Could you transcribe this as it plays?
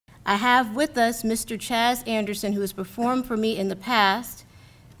I have with us Mr. Chazz Anderson, who has performed for me in the past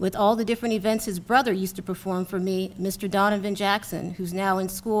with all the different events his brother used to perform for me, Mr. Donovan Jackson, who's now in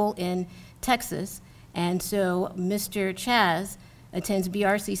school in Texas. And so Mr. Chazz attends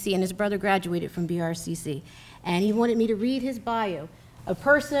BRCC, and his brother graduated from BRCC. And he wanted me to read his bio. A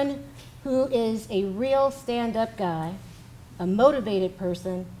person who is a real stand-up guy, a motivated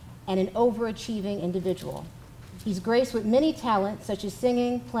person, and an overachieving individual. He's graced with many talents, such as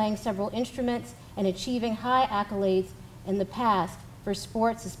singing, playing several instruments, and achieving high accolades in the past for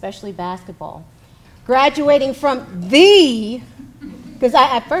sports, especially basketball. Graduating from the, because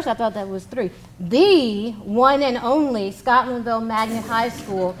at first I thought that was 3, the one and only Scotlandville Magnet High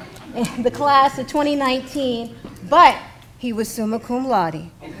School in the class of 2019, but he was summa cum laude.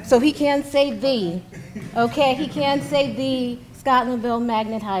 So he can say the, okay? He can say the Scotlandville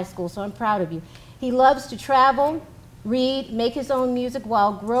Magnet High School, so I'm proud of you. He loves to travel, read, make his own music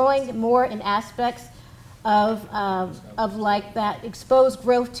while growing more in aspects of like that, expose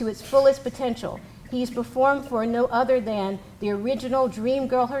growth to its fullest potential. He's performed for no other than the original dream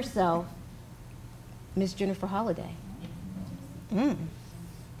girl herself, Miss Jennifer Holliday. And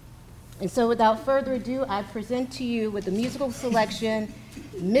so without further ado, I present to you with the musical selection,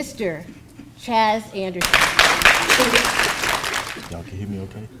 Mr. Chazz Anderson. Y'all can hear me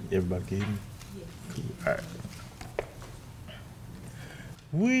okay? Everybody can hear me? Cool. All right.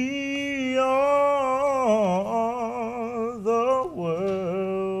 We are the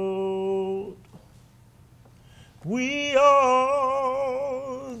world. We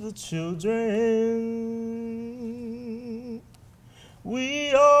are the children.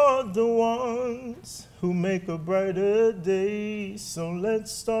 We are the ones who make a brighter day. So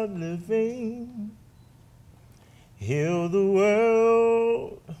let's start living. Heal the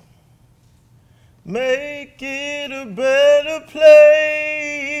world. Make it a better place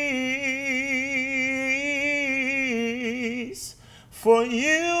for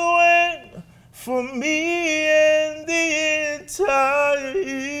you and for me and the entire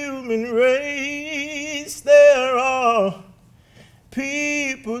human race. There are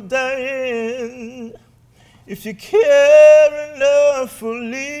people dying. If you care enough for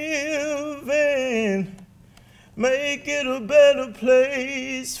living, make it a better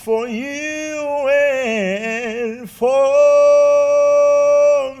place for you and for